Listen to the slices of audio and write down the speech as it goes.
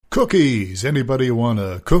Cookies. Anybody want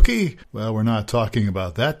a cookie? Well, we're not talking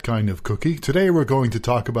about that kind of cookie. Today we're going to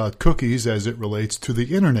talk about cookies as it relates to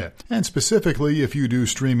the internet, and specifically if you do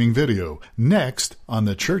streaming video. Next on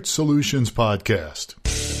the Church Solutions Podcast.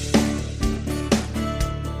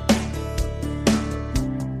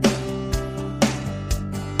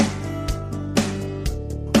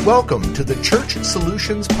 Welcome to the Church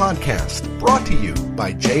Solutions Podcast, brought to you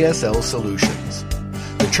by JSL Solutions.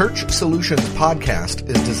 The Church Solutions Podcast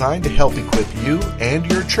is designed to help equip you and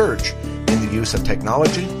your church in the use of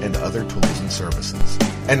technology and other tools and services.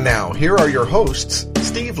 And now, here are your hosts,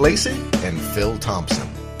 Steve Lacey and Phil Thompson.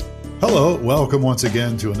 Hello, welcome once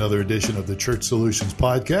again to another edition of the Church Solutions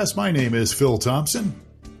Podcast. My name is Phil Thompson.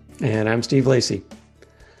 And I'm Steve Lacey.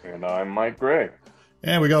 And I'm Mike Gray.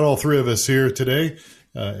 And we got all three of us here today.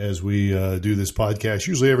 As we do this podcast,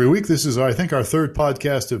 usually every week. This is, I think, our third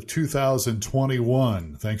podcast of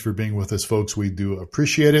 2021. Thanks for being with us, folks. We do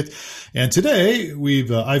appreciate it. And today,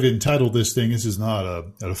 I've entitled this thing, this is not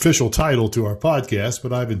an official title to our podcast,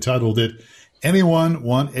 but I've entitled it, Anyone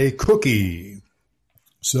Want a Cookie?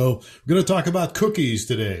 So we're going to talk about cookies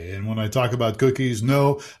today. And when I talk about cookies,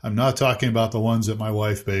 no, I'm not talking about the ones that my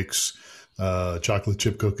wife bakes. Chocolate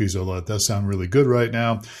chip cookies, although it does sound really good right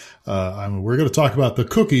now. We're going to talk about the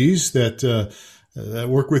cookies that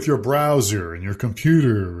work with your browser and your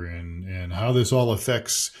computer and how this all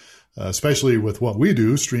affects, especially with what we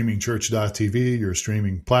do, streamingchurch.tv, your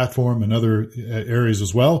streaming platform and other areas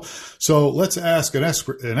as well. So let's ask an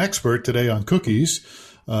expert today on cookies.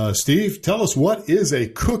 Steve, tell us, what is a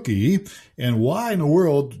cookie and why in the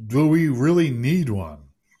world do we really need one?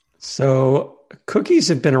 So cookies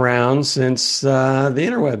have been around since the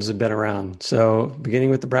interwebs have been around. So beginning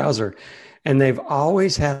with the browser, and they've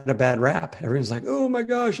always had a bad rap. Everyone's like, oh my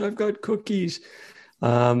gosh, I've got cookies.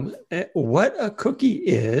 What a cookie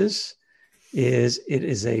is it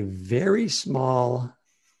is a very small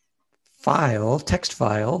file, text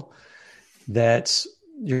file, that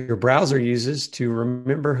your browser uses to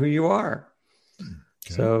remember who you are.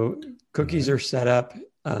 Okay. So cookies are set up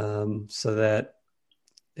so that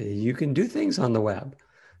you can do things on the web,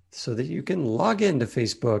 so that you can log into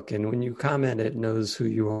Facebook, and when you comment, it knows who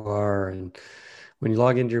you are. And when you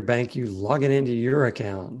log into your bank, you log it into your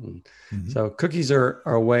account. And so cookies are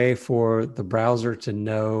a way for the browser to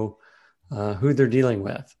know who they're dealing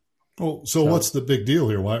with. Well, so what's the big deal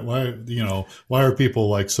here? Why are people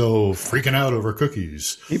like so freaking out over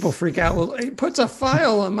cookies? People freak out. Well, it puts a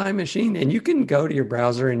file on my machine, and you can go to your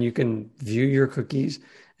browser and you can view your cookies.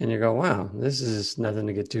 And you go, wow, this is nothing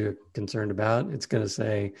to get too concerned about. It's going to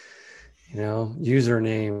say,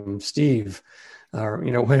 username Steve, or,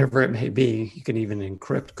 whatever it may be. You can even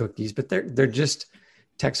encrypt cookies, but they're just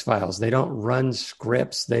text files. They don't run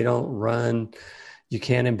scripts. You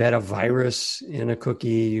can't embed a virus in a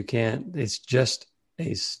cookie. It's just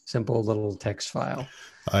a simple little text file.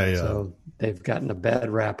 So they've gotten a bad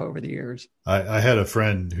rap over the years. I had a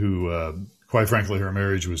friend who, quite frankly, her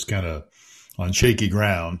marriage was kind of on shaky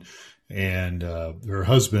ground, and her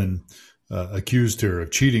husband accused her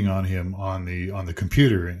of cheating on him on the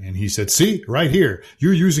computer, and he said, "See, right here,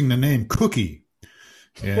 you're using the name Cookie,"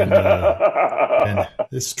 and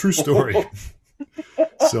it's a true story.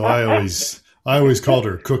 So I always called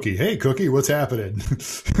her Cookie. Hey, Cookie, what's happening? He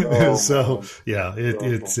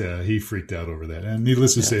freaked out over that, and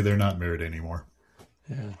needless to say, they're not married anymore.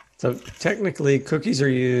 Yeah. So technically, cookies are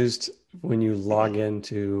used when you log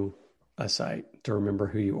into a site to remember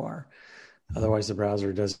who you are. Otherwise, the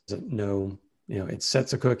browser doesn't know, it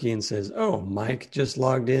sets a cookie and says, oh, Mike just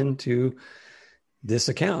logged into this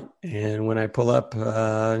account. And when I pull up,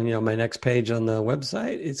 my next page on the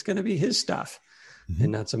website, it's going to be his stuff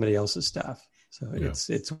and not somebody else's stuff. So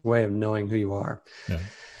it's a way of knowing who you are. Yeah.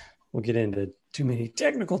 We'll get into too many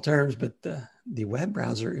technical terms, but the web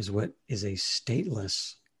browser is what is a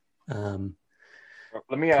stateless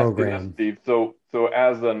Let me ask you this, Steve. So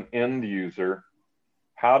as an end user,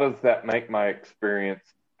 how does that make my experience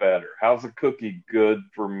better? How's a cookie good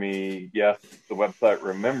for me? Yes, the website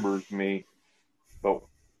remembers me, but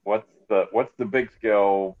what's the big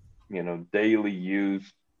scale, daily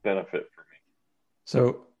use benefit for me?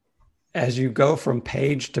 So as you go from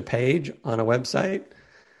page to page on a website,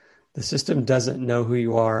 the system doesn't know who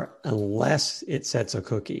you are unless it sets a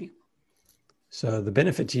cookie. So the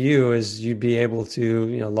benefit to you is you'd be able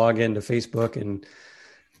to, log into Facebook and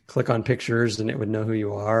click on pictures and it would know who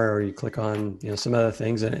you are, or you click on, some other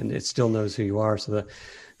things and it still knows who you are. So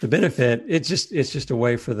the benefit, it's just a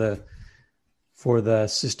way for the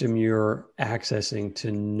system you're accessing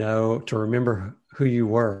to remember who you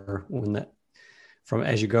were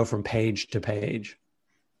as you go from page to page.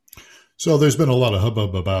 So there's been a lot of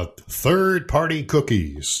hubbub about third-party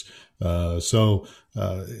cookies. How do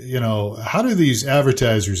these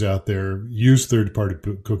advertisers out there use third-party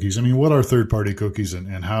cookies? I mean, what are third-party cookies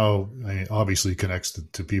and how, obviously connects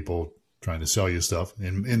to people trying to sell you stuff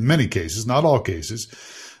in many cases, not all cases,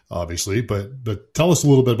 obviously, but tell us a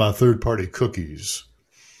little bit about third-party cookies.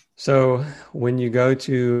 So when you go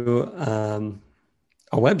to a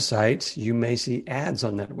website, you may see ads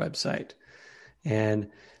on that website, and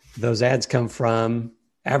those ads come from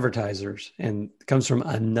advertisers and comes from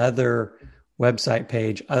another website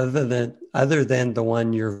page other than the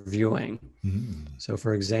one you're viewing. Mm-hmm. So,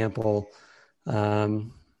 for example,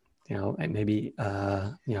 maybe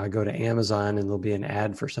I go to Amazon and there'll be an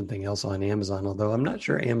ad for something else on Amazon. Although I'm not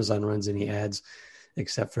sure Amazon runs any ads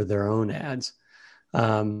except for their own ads.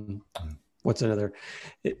 What's another?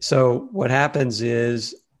 So what happens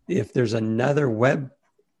is if there's another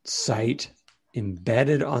website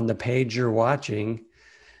embedded on the page you're watching,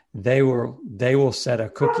 they will set a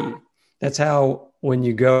cookie. That's how when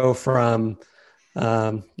you go from,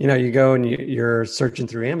 you go and you're searching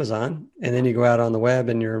through Amazon, and then you go out on the web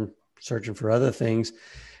and you're searching for other things,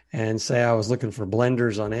 and say I was looking for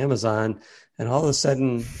blenders on Amazon, and all of a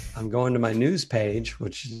sudden I'm going to my news page,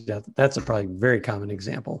 which that's a probably very common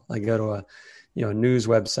example. I go to a news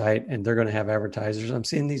website and they're going to have advertisers. I'm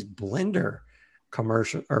seeing these blender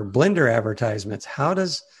commercial or blender advertisements. How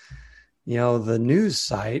does the news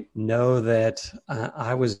site know that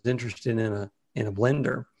I was interested in a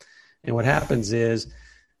blender? And what happens is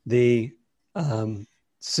the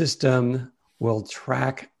system will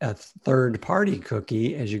track a third-party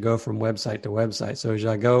cookie as you go from website to website. So as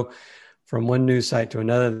I go from one news site to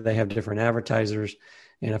another, they have different advertisers.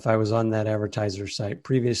 And if I was on that advertiser site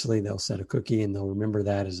previously, they'll set a cookie and they'll remember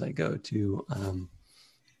that as I go to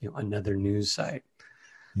another news site.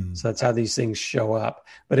 Mm-hmm. So that's how these things show up.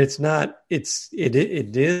 But it knows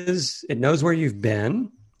where you've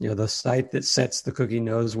been. The site that sets the cookie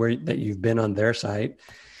knows that you've been on their site.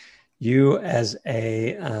 You as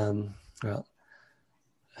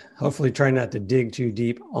hopefully try not to dig too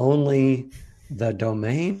deep. Only the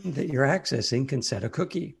domain that you're accessing can set a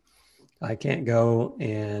cookie. I can't go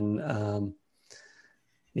and,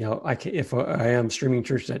 if I am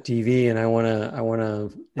streamingchurch.tv and I want to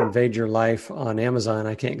invade your life on Amazon,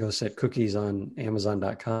 I can't go set cookies on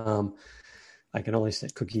Amazon.com. I can only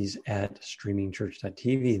set cookies at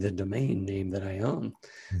streamingchurch.tv, the domain name that I own.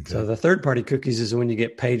 Okay. So the third-party cookies is when you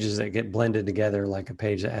get pages that get blended together, like a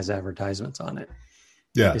page that has advertisements on it.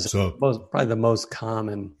 Yeah, probably the most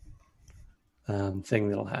common thing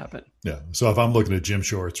that'll happen. Yeah. So if I'm looking at gym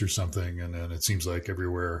shorts or something, and then it seems like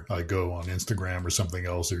everywhere I go on Instagram or something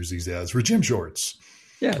else, there's these ads for gym shorts,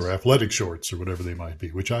 yes, or athletic shorts or whatever they might be,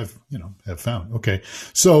 which I've have found. Okay.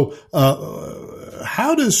 So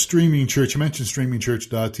how does Streaming Church? You mentioned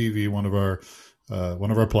streamingchurch.tv, one of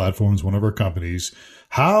our platforms, one of our companies.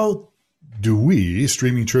 How do we,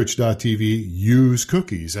 streamingchurch.tv, use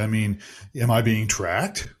cookies? I mean, am I being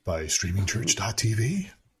tracked by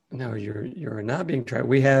streamingchurch.tv? No, you're not being tracked.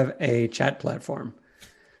 We have a chat platform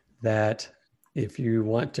that if you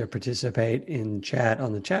want to participate in chat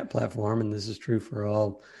on the chat platform, and this is true for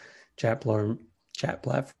all chat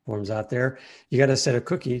platforms out there, you got to set a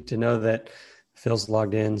cookie to know that Phil's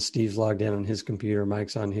logged in, Steve's logged in on his computer,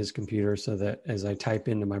 Mike's on his computer, so that as I type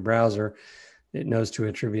into my browser, it knows to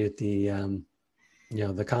attribute the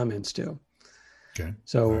comments to. Okay.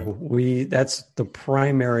 So that's the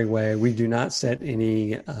primary way. We do not set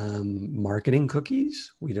any marketing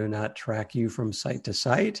cookies. We do not track you from site to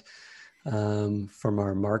site from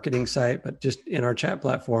our marketing site, but just in our chat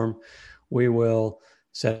platform, we will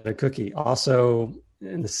set a cookie. Also,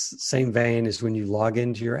 in the same vein as when you log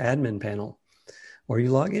into your admin panel, or you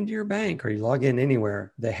log into your bank, or you log in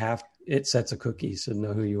anywhere, it sets a cookie to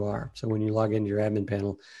know who you are. So when you log into your admin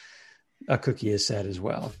panel, a cookie is set as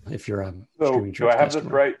well if you're a Streaming Church do I have customer.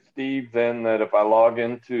 This right, Steve, then that if I log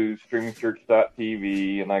into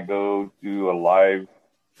streamingchurch.tv and I go do a live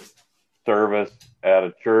service at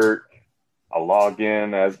a church, I'll log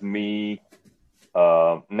in as me,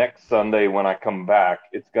 next Sunday when I come back,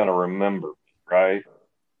 it's going to remember, right?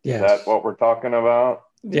 Yes. Is that what we're talking about?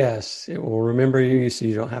 Yes, it will remember you so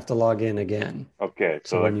you don't have to log in again. Okay,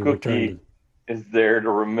 so the cookie is there to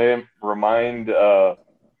remind the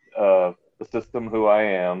system who I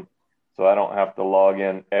am, so I don't have to log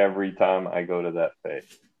in every time I go to that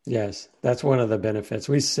page. Yes, that's one of the benefits.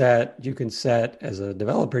 You can set, as a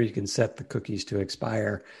developer, you can set the cookies to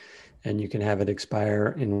expire, and you can have it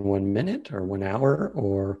expire in 1 minute or 1 hour,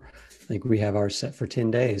 or I think we have ours set for 10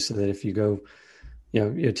 days, so that if you go,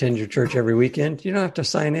 you attend your church every weekend, you don't have to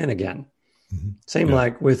sign in again. Same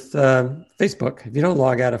like with Facebook. If you don't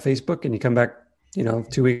log out of Facebook and you come back,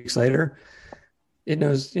 2 weeks later, it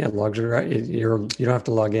knows, logs are right. You don't have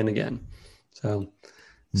to log in again. So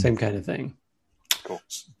same kind of thing. Cool.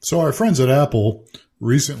 So our friends at Apple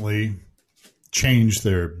recently changed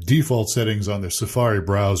their default settings on their Safari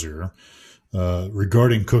browser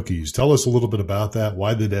regarding cookies. Tell us a little bit about that.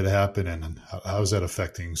 Why did that happen, and how is that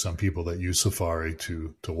affecting some people that use Safari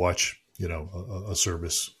to watch, a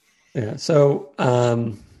service? Yeah. So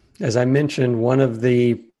as I mentioned, one of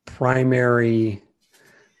the primary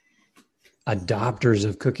adopters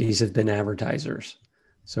of cookies have been advertisers.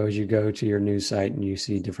 So as you go to your news site and you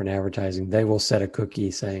see different advertising, they will set a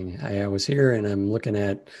cookie saying, "Hey, I was here and I'm looking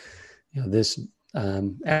at this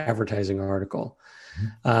advertising article."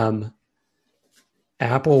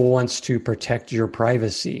 Apple wants to protect your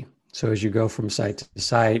privacy. So as you go from site to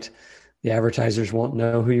site, the advertisers won't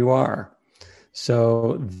know who you are.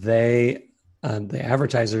 So the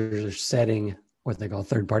advertisers are setting what they call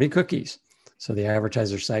third-party cookies. So the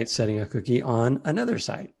advertiser site's setting a cookie on another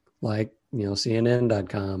site, like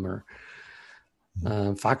CNN.com or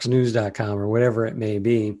FoxNews.com or whatever it may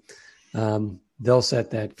be. They'll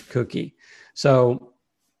set that cookie. So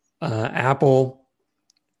Apple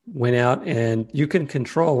went out, and you can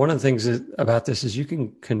control. One of the things about this is you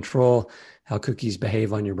can control how cookies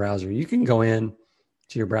behave on your browser. You can go in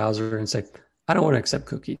to your browser and say, "I don't want to accept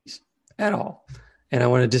cookies at all. And I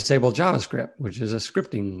want to disable JavaScript," which is a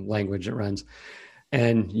scripting language that runs.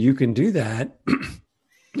 And you can do that.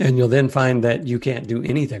 And you'll then find that you can't do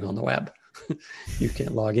anything on the web. You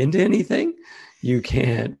can't log into anything. You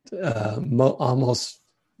can't almost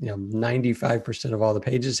 95% of all the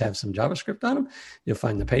pages have some JavaScript on them. You'll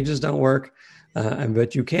find the pages don't work,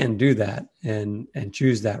 but you can do that and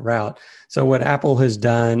choose that route. So what Apple has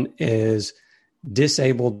done is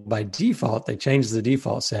disabled by default. They changed the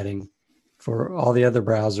default setting for all the other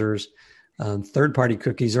browsers. Third-party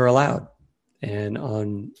cookies are allowed. And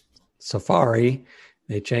on Safari,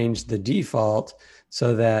 they changed the default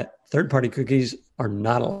so that third-party cookies are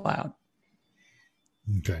not allowed.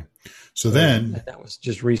 Okay. So then that was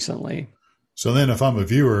just recently. So then if I'm a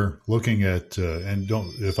viewer looking at, and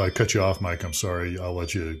if I cut you off, Mike, I'm sorry, I'll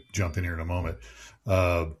let you jump in here in a moment.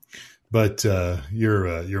 But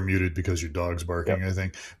you're muted because your dog's barking, I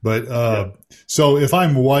think. But so if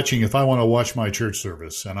I want to watch my church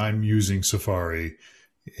service and I'm using Safari,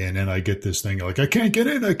 and then I get this thing like, I can't get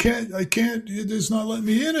in, I can't, it's not letting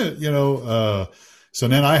me in it, so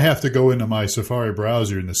then I have to go into my Safari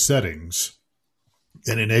browser in the settings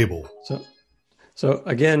and enable. So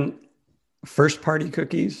again, first party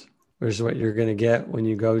cookies is what you're going to get when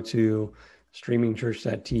you go to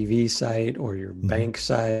streamingchurch.tv site or your bank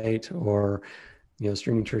site or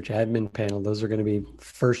streaming church admin panel. Those are going to be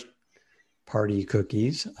first party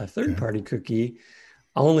cookies. A third party cookie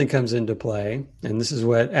only comes into play, and this is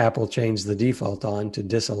what Apple changed the default on to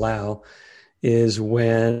disallow, is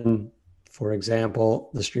when, for example,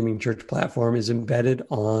 the streaming church platform is embedded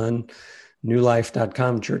on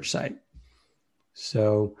newlife.com church site.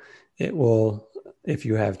 So it will, if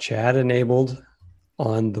you have chat enabled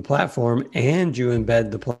on the platform and you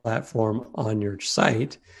embed the platform on your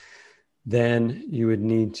site, then you would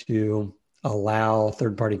need to allow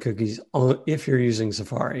third-party cookies if you're using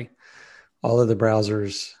Safari. All of the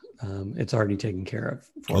browsers, it's already taken care of.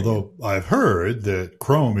 Although I've heard that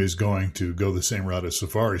Chrome is going to go the same route as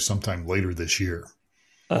Safari sometime later this year.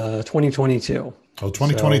 2022. Oh,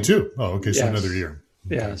 2022. So, okay. So another year.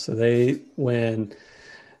 Okay. Yeah. So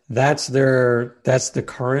that's the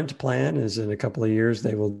current plan, is in a couple of years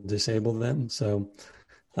they will disable them. So,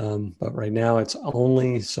 but right now it's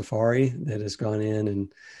only Safari that has gone in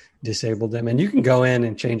and disabled them. And you can go in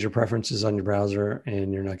and change your preferences on your browser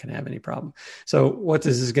and you're not going to have any problem. So what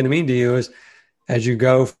this is going to mean to you is, as you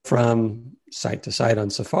go from site to site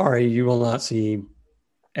on Safari, you will not see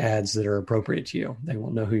ads that are appropriate to you. They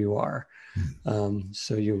won't know who you are.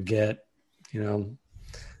 So you'll get,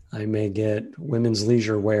 I may get women's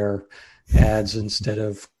leisure wear ads instead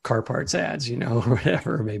of car parts ads, or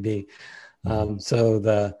whatever it may be.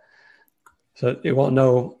 So it won't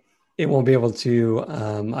know. It won't be able to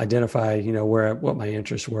identify, what my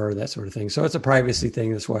interests were, that sort of thing. So it's a privacy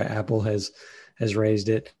thing. That's why Apple has raised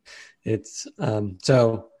it. It's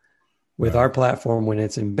so with our platform, when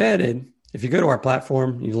it's embedded, if you go to our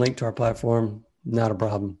platform, you link to our platform, not a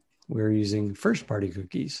problem. We're using first-party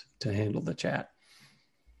cookies to handle the chat.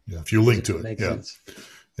 Yeah, if you link to it, makes sense.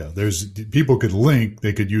 Yeah, there's people could link.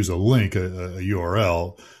 They could use a link, a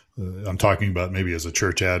URL. I'm talking about maybe as a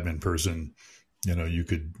church admin person. You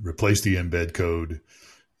could replace the embed code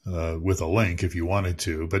with a link if you wanted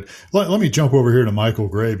to. But let me jump over here to Michael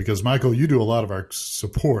Gray, because Michael, you do a lot of our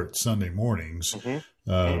support Sunday mornings.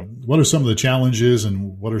 What are some of the challenges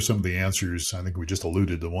and what are some of the answers? I think we just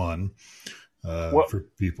alluded to one for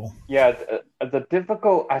people. Yeah,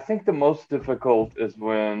 I think the most difficult is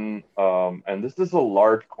when, and this is a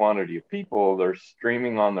large quantity of people, they're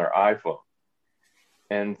streaming on their iPhone.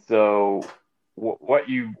 And so what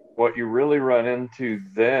you really run into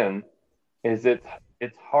then is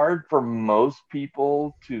it's hard for most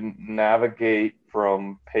people to navigate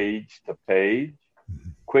from page to page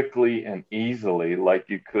quickly and easily like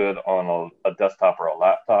you could on a desktop or a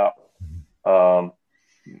laptop.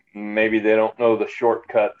 Maybe they don't know the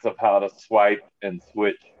shortcuts of how to swipe and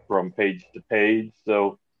switch from page to page.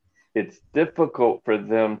 So it's difficult for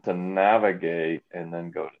them to navigate and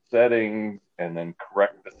then go to settings and then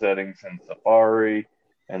correct the settings in Safari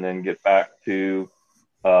and then get back to,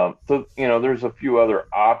 there's a few other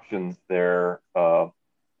options there.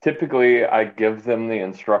 Typically, I give them the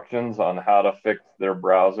instructions on how to fix their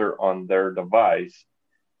browser on their device,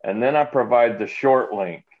 and then I provide the short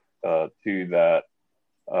link to that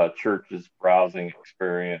church's browsing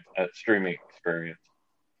experience, streaming experience,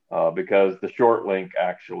 because the short link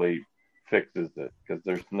actually fixes it, because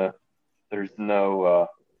there's no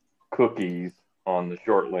cookies on the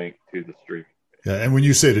short link to the streaming. Yeah, and when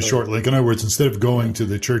you say the short link, in other words, instead of going to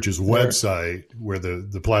the church's website where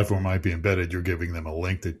the platform might be embedded, you're giving them a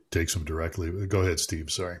link that takes them directly. Go ahead, Steve.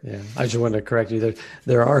 Sorry. Yeah, I just wanted to correct you.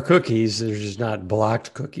 There are cookies. They're just not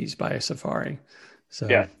blocked cookies by Safari. So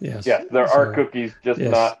yes, there are cookies, just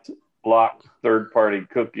not blocked third-party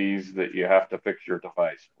cookies that you have to fix your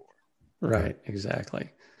device for. Right. Exactly.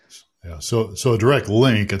 Yeah. So a direct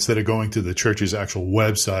link, instead of going to the church's actual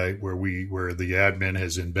website where the admin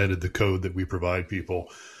has embedded the code that we provide people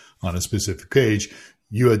on a specific page,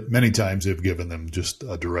 you had many times have given them just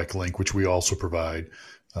a direct link, which we also provide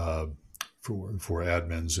for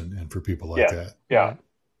admins and for people like that. Yeah.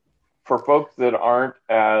 For folks that aren't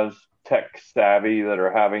as tech savvy, that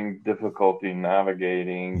are having difficulty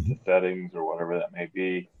navigating the settings or whatever that may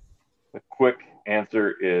be, the quick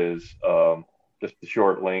answer is just the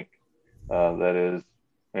short link. That is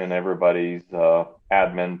in everybody's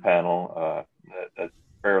admin panel. That's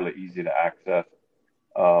fairly easy to access.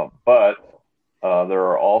 But there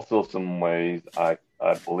are also some ways, I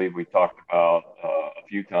believe we talked about a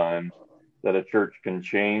few times, that a church can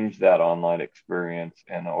change that online experience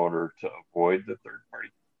in order to avoid the third-party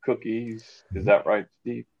cookies. Is that right,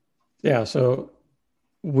 Steve? Yeah, so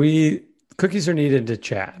cookies are needed to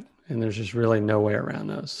chat, and there's just really no way around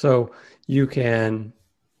those. So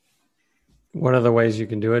one of the ways you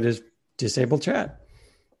can do it is disable chat.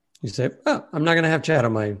 You say, I'm not going to have chat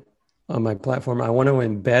on my platform. I want to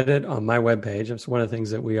embed it on my webpage. That's one of the things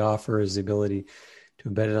that we offer, is the ability to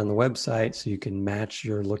embed it on the website, so you can match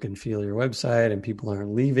your look and feel of your website and people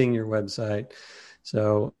aren't leaving your website.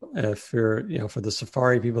 So if you're, for the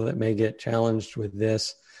Safari people that may get challenged with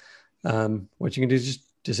this, what you can do is just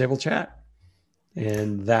disable chat,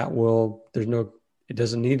 and it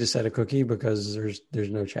doesn't need to set a cookie because there's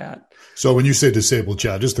no chat. So when you say disable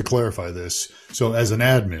chat, just to clarify this, so as an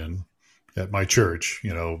admin at my church,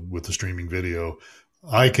 with the streaming video,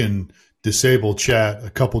 I can disable chat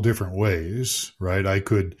a couple different ways, right?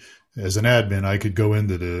 As an admin, I could go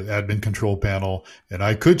into the admin control panel and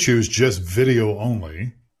I could choose just video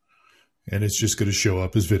only, and it's just going to show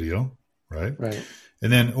up as video, right? Right.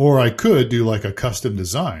 And then, or I could do like a custom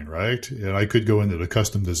design, right? And I could go into the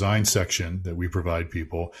custom design section that we provide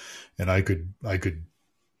people, and I could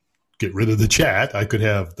get rid of the chat. I could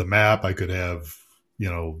have the map. I could have,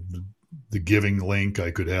 the giving link.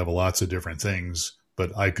 I could have lots of different things,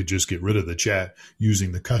 but I could just get rid of the chat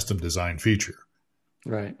using the custom design feature.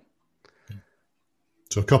 Right.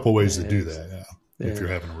 So a couple ways to do that. Yeah. If you're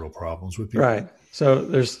having real problems with people. Right. So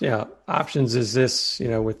there's, options is this,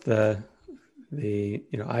 with the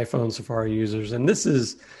iPhone Safari users. And this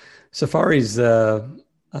is Safari's,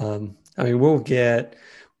 we'll get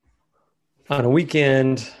on a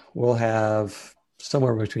weekend, we'll have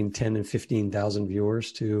somewhere between 10 and 15,000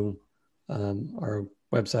 viewers to our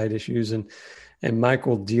website issues. And Mike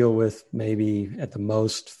will deal with maybe at the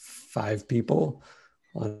most 5 people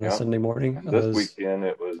on a Sunday morning. This weekend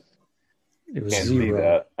it was can't 0. See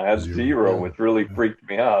that. I had 0, which really freaked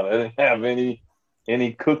me out. I didn't have any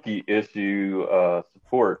cookie issue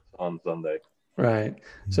support on Sunday. Right.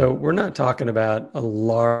 So we're not talking about a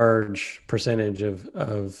large percentage of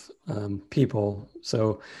people.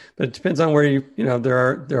 So, but it depends on where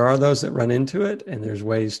there are those that run into it, and there's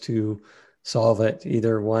ways to solve it.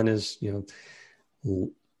 Either one is,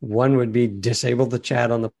 One would be disable the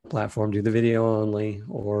chat on the platform, do the video only,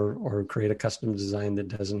 or create a custom design that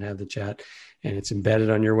doesn't have the chat and it's embedded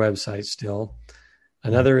on your website still.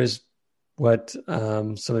 Another is what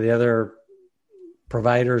some of the other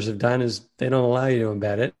providers have done is they don't allow you to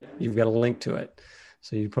embed it. You've got a link to it.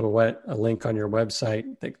 So you put a link on your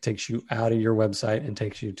website that takes you out of your website and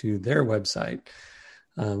takes you to their website.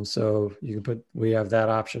 So you can we have that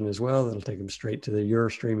option as well. That'll take them straight to your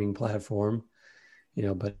streaming platform,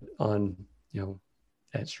 but on,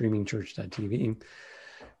 at streamingchurch.tv.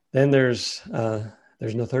 Then there's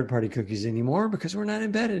no third-party cookies anymore because we're not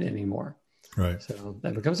embedded anymore. Right. So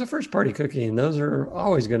that becomes a first-party cookie, and those are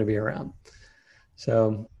always going to be around.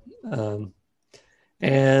 So,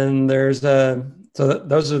 and there's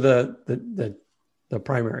those are the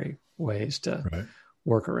primary ways to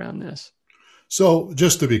work around this. So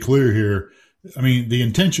just to be clear here, I mean, the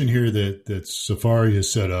intention here that Safari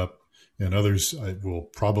has set up, and others will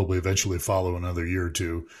probably eventually follow another year or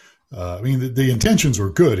two. I mean, the intentions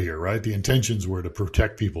were good here, right? The intentions were to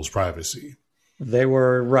protect people's privacy. They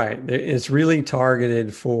were right. It's really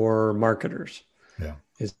targeted for marketers. Yeah.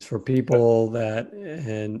 It's for people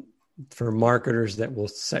and for marketers that will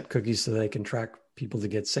set cookies so they can track people to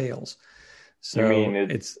get sales. So you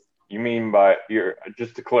mean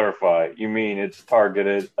just to clarify, you mean it's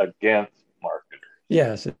targeted against marketers?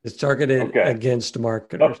 Yes, it's targeted against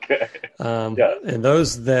marketers. Okay. And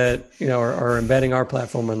those that are embedding our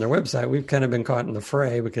platform on their website, we've kind of been caught in the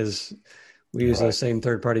fray because we use those same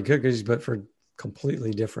third-party cookies, but for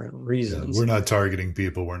completely different reasons. Yeah, we're not targeting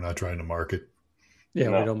people. We're not trying to market.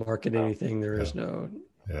 Yeah, we don't market anything. There is no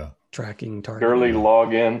tracking targeting. Purely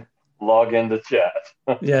log in to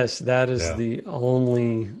chat. Yes, that is the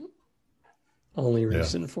only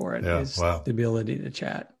reason for it is the ability to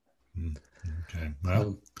chat. Okay.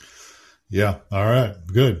 Well, all right.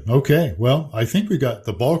 Good. Okay. Well, I think we got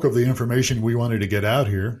the bulk of the information we wanted to get out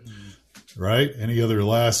here, right? Any other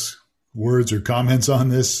last words or comments on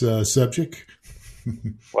this subject?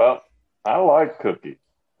 Well, I like cookies.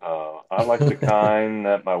 I like the kind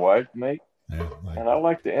that my wife makes, and I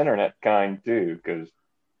like the internet kind too, because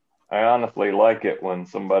I honestly like it when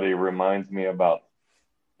somebody reminds me about,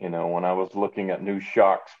 when I was looking at new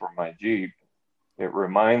shocks for my Jeep. It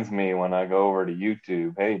reminds me when I go over to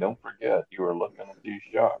YouTube, hey, don't forget you were looking at these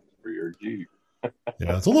shocks for your Jeep.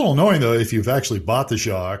 It's a little annoying, though, if you've actually bought the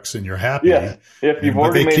shocks and you're happy. Yeah, if you've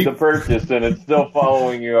already made the purchase and it's still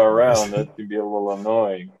following you around, that can be a little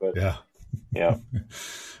annoying. But yeah.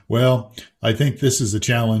 Well, I think this is a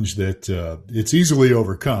challenge that it's easily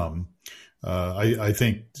overcome. I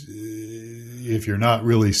think if you're not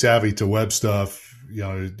really savvy to web stuff,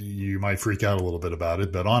 you might freak out a little bit about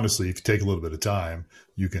it. But honestly, if you take a little bit of time,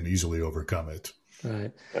 you can easily overcome it.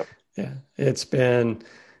 Right. Yep. Yeah. It's been,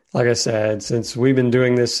 like I said, since we've been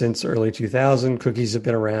doing this since early 2000, cookies have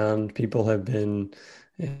been around. People have been,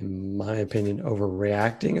 in my opinion,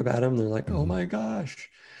 overreacting about them. They're like, oh my gosh.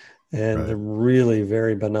 And they're really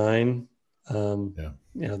very benign. They're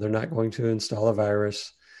not going to install a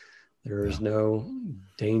virus. There is no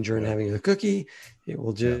danger in having a cookie. It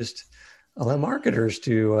will just allow marketers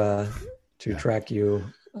to track you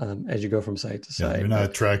as you go from site to site. They're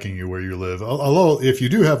not tracking you where you live. Although, if you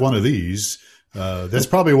do have one of these, that's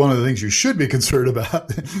probably one of the things you should be concerned about.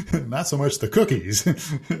 Not so much the cookies.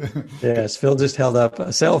 Yes, Phil just held up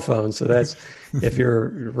a cell phone, so that's if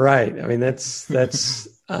you're right. I mean, that's.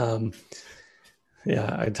 I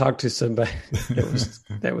talked to somebody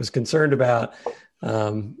that was concerned about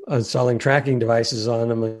installing tracking devices on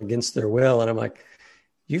them against their will, and I'm like,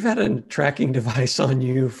 you've had a tracking device on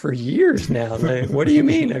you for years now. Like, what do you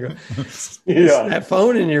mean? I go, that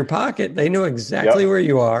phone in your pocket, they know exactly where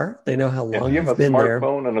you are. They know how long you've been there. If you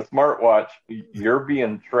have a smartphone and a smartwatch, you're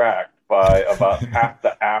being tracked by about half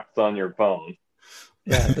the apps on your phone.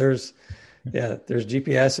 There's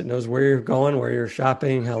GPS. It knows where you're going, where you're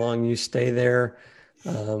shopping, how long you stay there.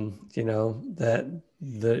 If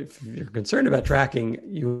you're concerned about tracking,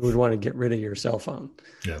 you would want to get rid of your cell phone.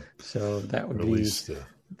 Yeah. So that would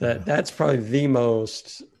that's probably the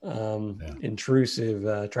most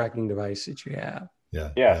intrusive tracking device that you have.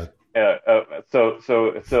 So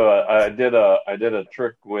I did a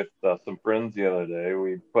trick with some friends the other day.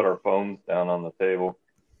 We put our phones down on the table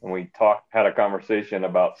and we had a conversation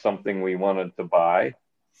about something we wanted to buy.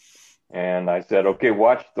 And I said, okay,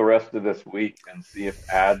 watch the rest of this week and see if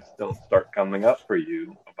ads don't start coming up for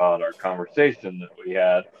you about our conversation that we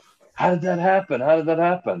had. How did that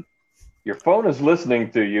happen? Your phone is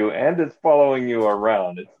listening to you and it's following you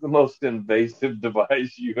around. It's the most invasive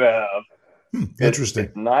device you have. Interesting.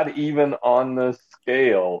 It's not even on the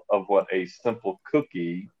scale of what a simple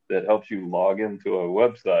cookie that helps you log into a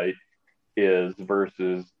website is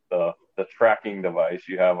versus the tracking device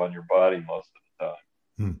you have on your body most of the time.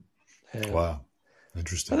 Yeah. Wow.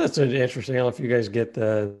 Interesting. Well, that's interesting. I don't know if you guys get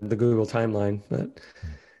the Google timeline, but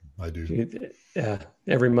I do.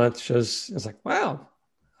 Every month shows, it's like, wow,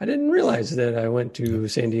 I didn't realize that I went to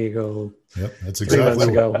San Diego. Yep. That's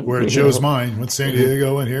exactly where it shows mine. Went to San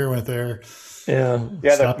Diego, went here, went there. Yeah.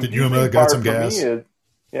 Stopped at Yuma, got some gas. The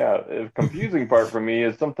confusing part for me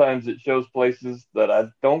is sometimes it shows places that I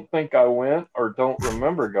don't think I went or don't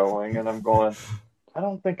remember going, and I'm going, I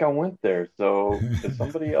don't think I went there. So is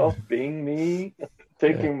somebody else being me,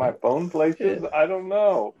 taking my phone places? I don't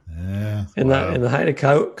know. Yeah. In the height of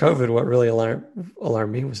COVID, what really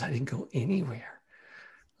alarmed me was I didn't go anywhere.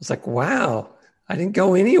 I was like, wow, I didn't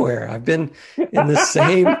go anywhere. I've been in the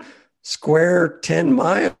same square 10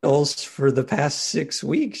 miles for the past 6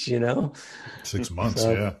 weeks, 6 months.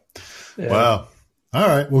 Yeah. Wow. All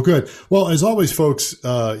right. Well, good. Well, as always, folks,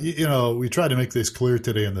 we try to make this clear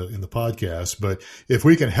today in the podcast, but if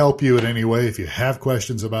we can help you in any way, if you have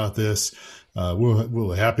questions about this,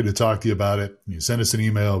 we're happy to talk to you about it. You send us an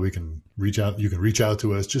email. We can reach out. You can reach out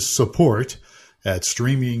to us. Just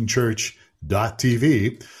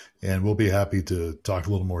support@streamingchurch.tv, and we'll be happy to talk a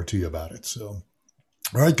little more to you about it. So,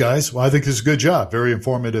 all right, guys. Well, I think this is a good job. Very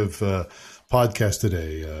informative podcast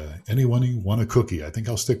today. Anyone want a cookie? I think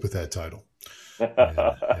I'll stick with that title.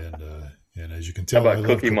 And as you can tell, how about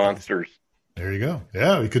Cookie Monsters? There you go.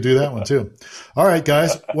 Yeah, we could do that one too. All right,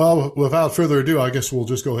 guys. Well, without further ado, I guess we'll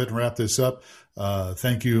just go ahead and wrap this up.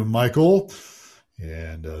 Thank you, Michael,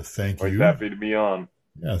 and thank you. Happy to be on.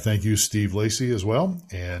 Yeah, thank you, Steve Lacey, as well,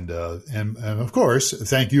 and of course,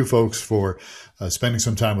 thank you, folks, for spending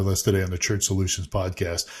some time with us today on the Church Solutions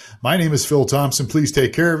Podcast. My name is Phil Thompson. Please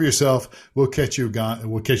take care of yourself. We'll catch you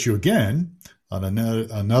again on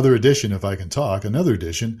another edition, if I can talk, another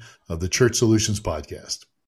edition of the Church Solutions Podcast.